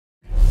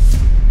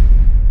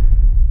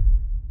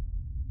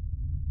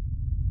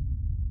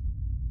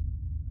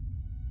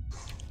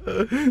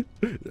The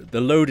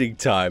loading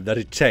time that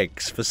it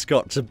takes for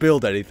Scott to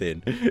build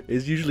anything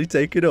is usually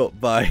taken up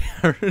by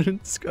Aaron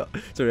and Scott.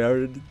 Sorry,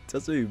 Aaron and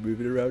Tazu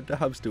moving around the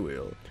hamster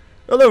wheel.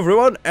 Hello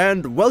everyone,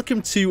 and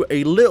welcome to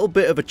a little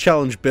bit of a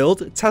challenge build.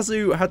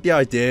 Tazu had the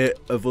idea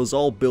of us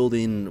all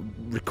building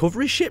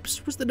recovery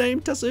ships, was the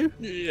name, Tazu?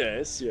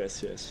 Yes.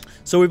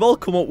 So we've all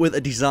come up with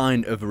a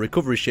design of a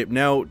recovery ship.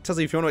 Now,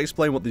 Tazu, if you want to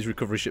explain what these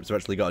recovery ships have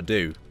actually got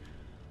to do.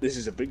 This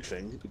is a big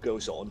thing. It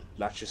goes on,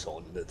 latches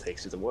on, and then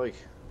takes it away.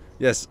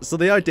 Yes, so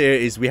the idea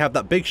is we have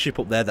that big ship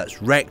up there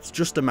that's wrecked.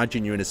 Just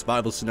imagine you're in a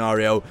survival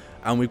scenario,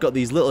 and we've got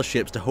these little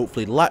ships to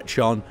hopefully latch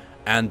on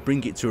and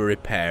bring it to a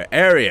repair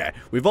area.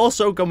 We've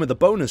also gone with the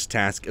bonus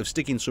task of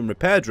sticking some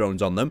repair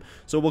drones on them,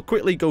 so we'll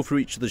quickly go through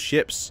each of the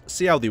ships,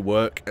 see how they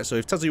work. So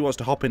if Tazu wants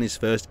to hop in his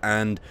first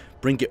and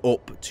bring it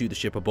up to the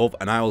ship above,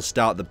 and I will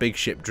start the big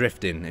ship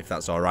drifting, if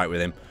that's alright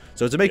with him.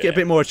 So to make it a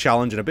bit more a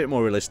challenge and a bit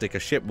more realistic, a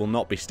ship will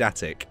not be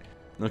static.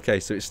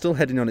 Okay, so it's still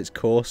heading on its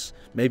course.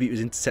 Maybe it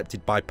was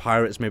intercepted by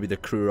pirates, maybe the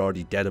crew are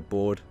already dead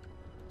aboard.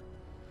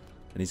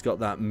 And he's got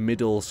that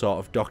middle sort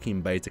of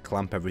docking bay to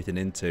clamp everything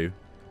into.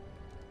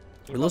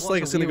 It looks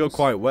like it's going to go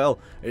quite well.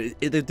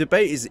 The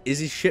debate is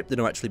his ship going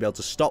to actually be able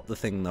to stop the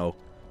thing, though?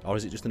 Or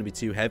is it just going to be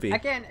too heavy?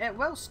 Again, it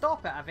will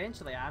stop it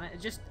eventually, and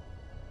it's just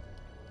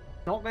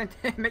not going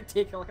to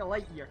take like a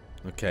light year.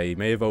 Okay, he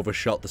may have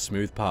overshot the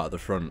smooth part of the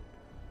front.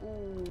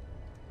 Ooh.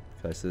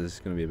 Okay, so this is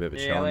going to be a bit of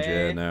a challenge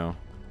here now.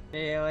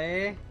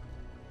 Really?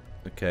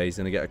 Okay, he's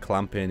going to get a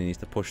clamp in. He needs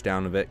to push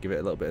down a bit, give it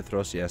a little bit of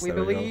thrust. Yes,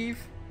 there we go.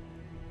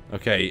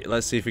 Okay,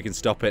 let's see if we can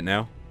stop it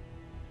now.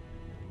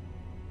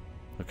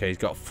 Okay, he's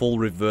got full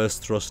reverse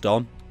thrust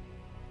on.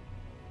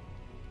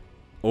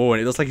 Oh,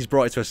 and it looks like he's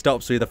brought it to a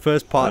stop. So the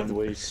first part,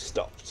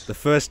 the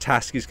first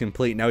task is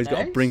complete. Now he's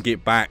got to bring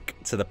it back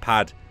to the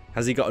pad.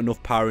 Has he got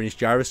enough power in his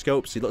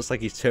gyroscopes? He looks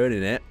like he's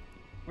turning it.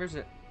 Where's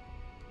it?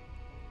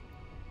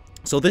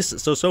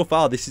 So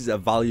far this is a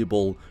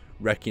valuable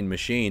wrecking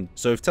machine.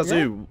 So if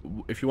Tazu,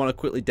 if you want to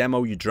quickly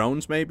demo your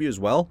drones maybe as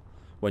well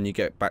when you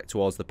get back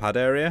towards the pad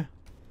area.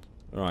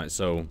 Alright,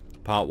 so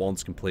part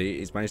one's complete.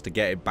 He's managed to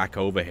get it back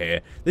over here.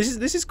 This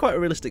is quite a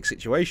realistic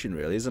situation,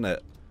 really, isn't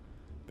it?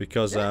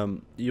 Because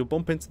you'll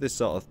bump into this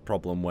sort of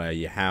problem where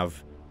you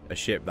have a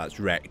ship that's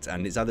wrecked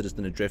and it's either just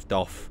going to drift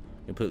off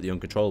completely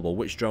uncontrollable.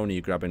 Which drone are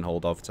you grabbing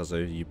hold of,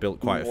 Tazu? You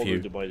built quite a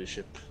few. To buy the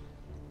ship.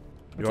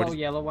 The tall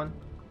yellow one.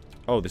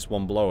 Oh, this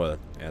one below,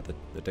 yeah,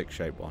 the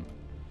dick-shaped one.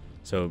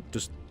 So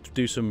just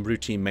do some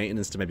routine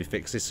maintenance to maybe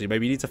fix this. So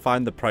maybe you need to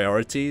find the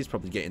priorities,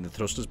 probably getting the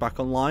thrusters back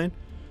online.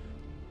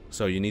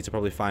 So you need to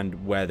probably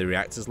find where the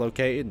reactor's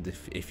located,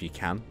 if you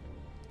can.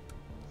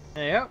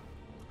 Yep.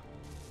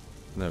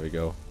 There we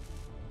go.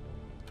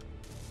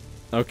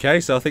 Okay,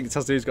 so I think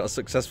Tazu's got a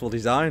successful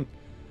design.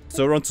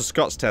 So we're on to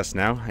Scott's test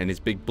now, in his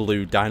big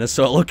blue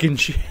dinosaur-looking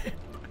ship.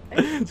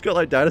 It's got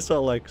like dinosaur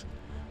legs.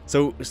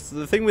 So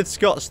the thing with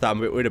Scott's that I'm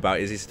a bit worried about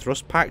is his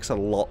thrust pack's a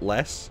lot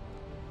less.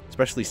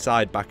 Especially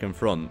side, back and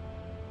front.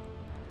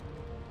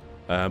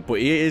 But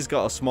he has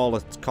got a smaller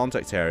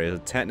contact area,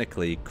 so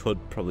technically could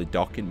probably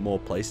dock in more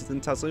places than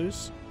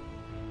Tazu's.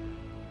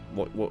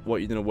 What are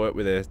you going to work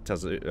with here,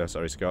 Tazu?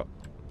 Sorry, Scott.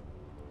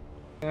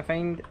 I'm going to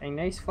find a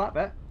nice flat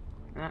bit.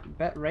 That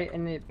bit right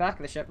in the back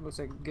of the ship looks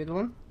like a good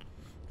one.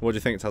 What do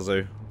you think,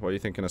 Tazu? What are you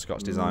thinking of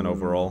Scott's design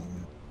overall?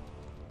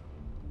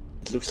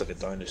 It looks like a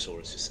dinosaur,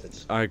 as you said.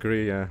 I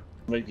agree, yeah.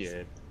 Maybe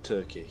a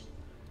turkey.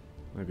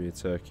 Maybe a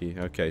turkey.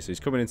 Okay, so he's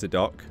coming into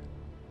dock.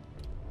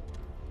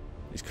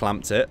 He's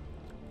clamped it.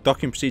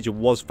 Docking procedure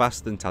was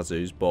faster than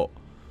Tazu's, but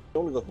He's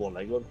only got one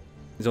leg on.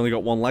 He's only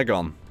got one leg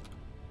on.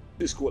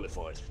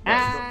 Disqualified.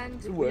 And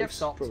it we have works,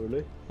 stopped.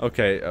 probably.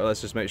 Okay,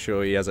 let's just make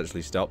sure he has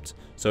actually stopped.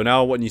 So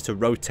now I want you to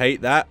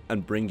rotate that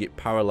and bring it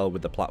parallel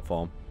with the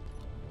platform.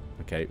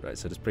 Okay, right,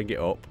 so just bring it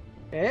up.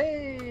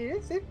 Hey,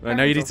 that's it. Right,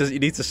 now you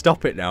need to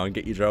stop it now and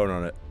get your drone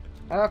on it.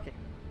 Okay.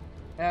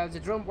 Is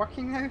the drone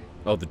working now?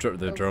 Oh, the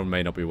drone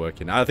may not be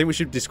working. I think we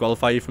should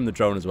disqualify you from the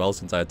drone as well,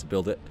 since I had to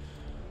build it.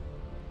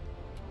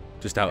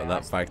 Just out of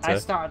that factor. I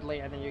started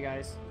later than you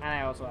guys, and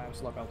I was a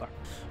slow builder.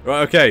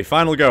 Right, okay,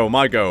 final go,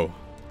 my go.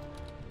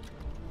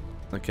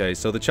 Okay,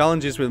 so the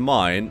challenges with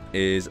mine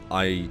is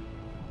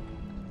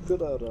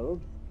Cut out,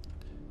 Aaron.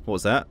 What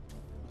was that?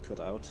 Cut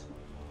out.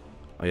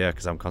 Oh yeah,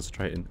 because I'm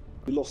concentrating.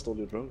 You lost all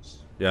your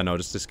drones. Yeah, no,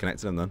 just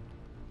disconnected them then.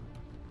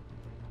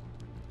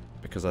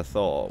 Because I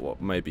thought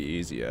what may be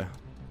easier.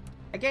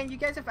 Again, you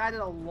guys have added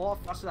a lot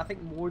of thrusters, I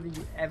think more than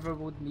you ever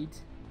would need.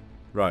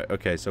 Right,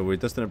 okay, so we're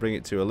just going to bring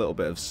it to a little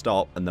bit of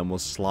stop, and then we'll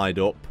slide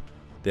up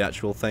the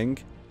actual thing.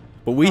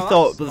 But we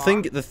thought, but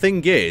the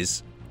thing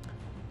is,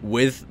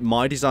 with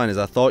my designers,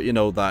 I thought, you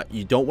know, that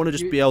you don't want to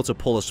just be able to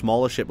pull a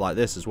smaller ship like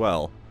this as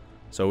well.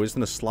 So we're just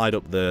going to slide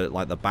up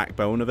the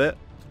backbone of it.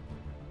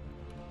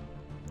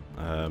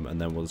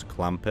 And then we'll just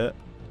clamp it.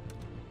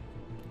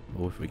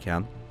 Oh, if we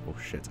can. Oh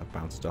shit, I've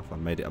bounced off. I've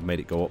made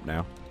it go up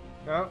now.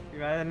 Oh, you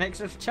had the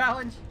next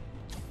challenge.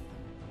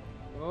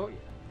 Oh,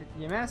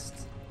 you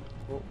missed.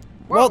 Oh.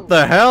 What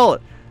the hell?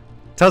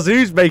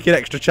 Tazu's making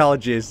extra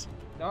challenges.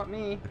 Not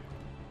me.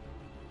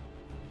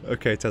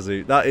 Okay,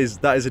 Tazu, that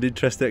is an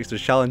interesting extra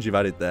challenge you've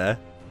added there.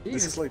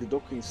 This is like the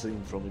docking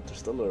scene from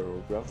Interstellar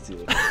or Gravity.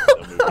 Or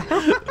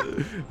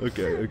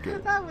Okay.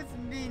 That was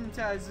mean,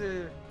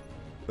 Tazu.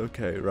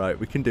 Okay, right,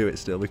 we can do it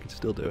still. We can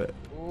still do it.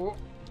 Oh.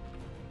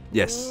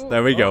 Yes, Oh.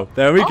 there we go.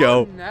 There we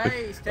go.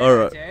 Nice. 10 All out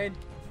right. of 10.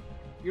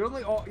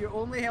 You're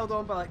only held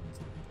on by like.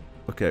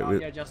 Okay. Oh,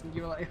 yeah, Justin.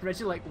 You were like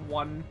originally like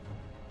 1.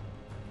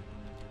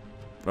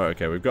 Right.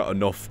 Okay, we've got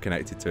enough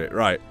connected to it.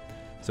 Right.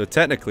 So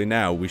technically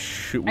now we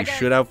should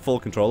have full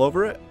control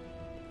over it.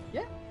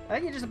 Yeah, I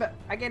think you're just a bit.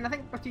 Again, I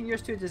think between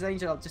yours two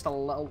designs are just a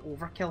little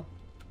overkill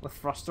with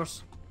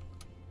thrusters.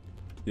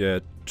 Yeah,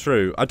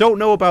 true. I don't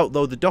know about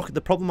though the dock.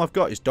 The problem I've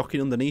got is docking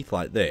underneath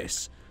like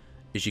this,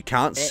 is you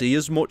can't see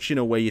as much, you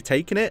know, where you're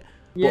taking it.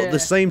 Yeah. But at the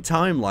same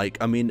time, like,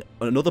 I mean,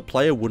 another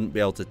player wouldn't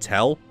be able to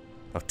tell.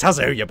 Oh,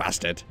 Tazu, you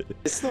bastard!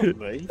 It's not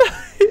me.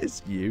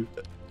 It's you,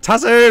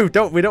 Tazu.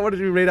 We don't want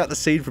to read out the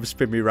scene from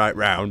Spin Me Right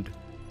Round.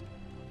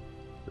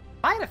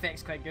 Fire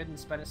effect's quite good in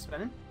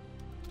spinning.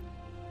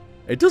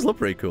 It does look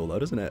pretty cool though,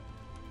 doesn't it?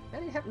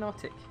 Very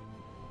hypnotic.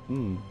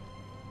 Hmm.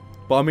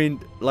 But I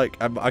mean, like,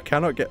 I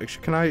cannot get.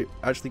 Can I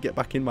actually get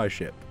back in my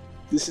ship?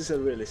 This is a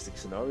realistic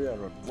scenario,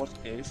 Aaron. What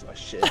if a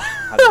ship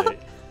had a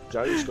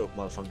gyroscope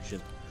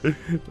malfunction? Is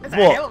that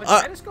a hell of a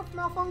gyroscope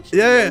malfunction?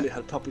 Yeah. You only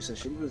had puppies and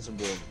children on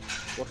board.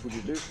 What would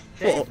you do?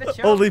 Save the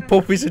Only children.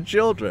 puppies and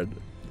children.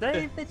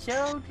 Save the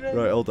children.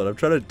 Right, hold on. I'm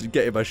trying to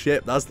get in my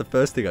ship. That's the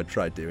first thing I'd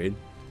try doing.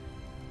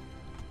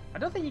 I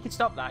don't think you can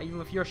stop that, even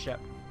with your ship.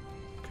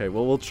 Okay,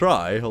 well, we'll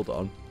try. Hold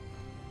on.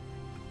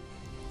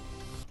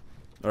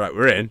 Alright,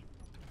 we're in.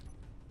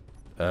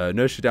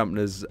 Nursery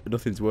dampeners,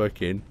 nothing's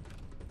working.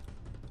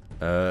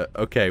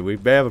 Okay, we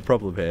may have a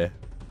problem here.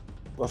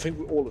 Well, I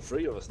think all the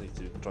 3 of us need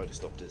to try to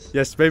stop this.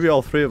 Yes, maybe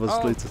all 3 of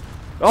us need to...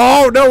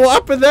 Oh, no, what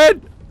happened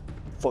then?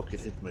 Fuck,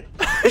 it hit me.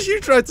 You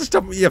tried to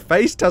stop it with your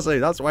face,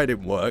 Tazu. That's why it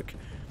didn't work.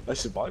 I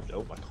survived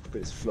though. My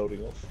cockpit is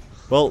floating off.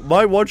 Well,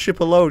 my one ship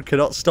alone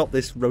cannot stop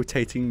this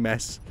rotating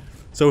mess.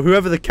 So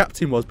whoever the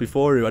captain was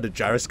before who had a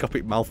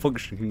gyroscopic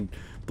malfunction can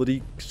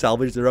bloody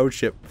salvage their own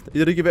ship.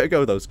 You gonna give it a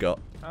go though, Scott?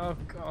 Oh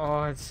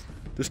god.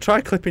 Just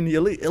try clipping,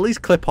 at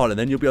least clip on, and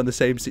then you'll be on the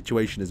same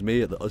situation as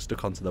me,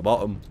 stuck onto the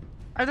bottom.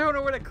 I don't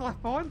know where to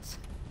clip on.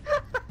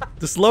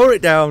 Just lower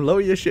it down,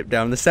 lower your ship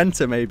down, the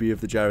centre maybe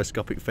of the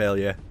gyroscopic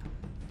failure.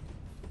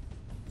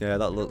 Yeah,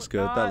 that looks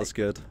good, that looks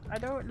good. I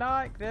don't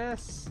like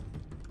this.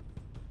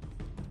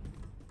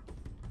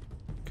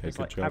 Okay, It's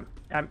good like, job.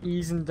 I'm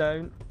easing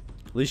down.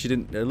 At least you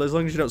didn't, as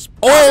long as you don't...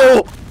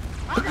 Oh!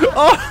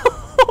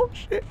 Oh,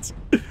 shit.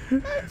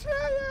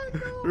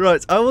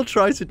 Right, I will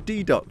try to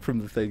de-dock from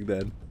the thing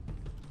then.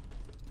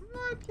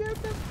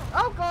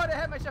 Oh god, I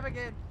hit my ship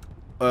again.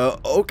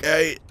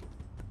 Okay.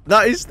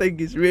 That thing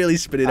is really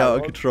spinning out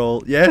of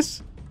control.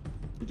 Yes?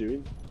 What are you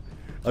doing?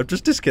 I've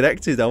just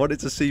disconnected. I wanted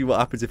to see what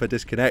happens if I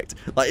disconnect.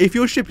 Like, if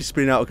your ship is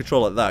spinning out of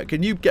control like that,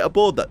 can you get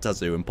aboard that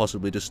Tazu and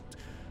possibly just,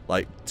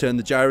 like, turn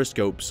the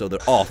gyroscopes so they're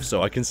off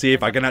so I can see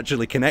if I can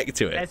actually connect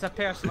to it? It's a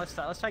person. Let's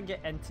try and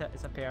get into it.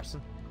 It's a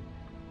person.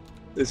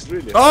 It's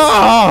really.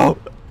 Oh!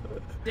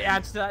 The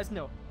answer to that is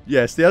no.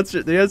 Yes, the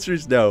answer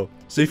is no.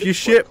 So if your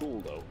ship...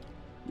 Cool, though.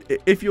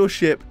 If your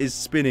ship is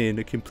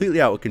spinning completely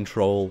out of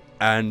control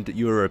and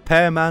you're a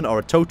repairman or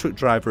a tow truck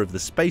driver of the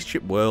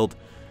spaceship world,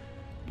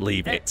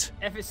 leave it.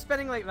 If it's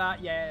spinning like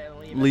that, yeah,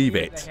 leave it. Leave Leave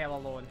it. the hell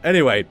alone.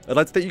 Anyway, I'd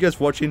like to thank you guys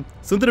for watching.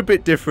 Something a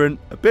bit different,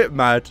 a bit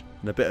mad,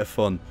 and a bit of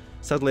fun.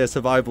 Sadly, a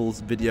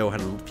survivals video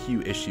had a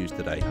few issues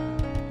today.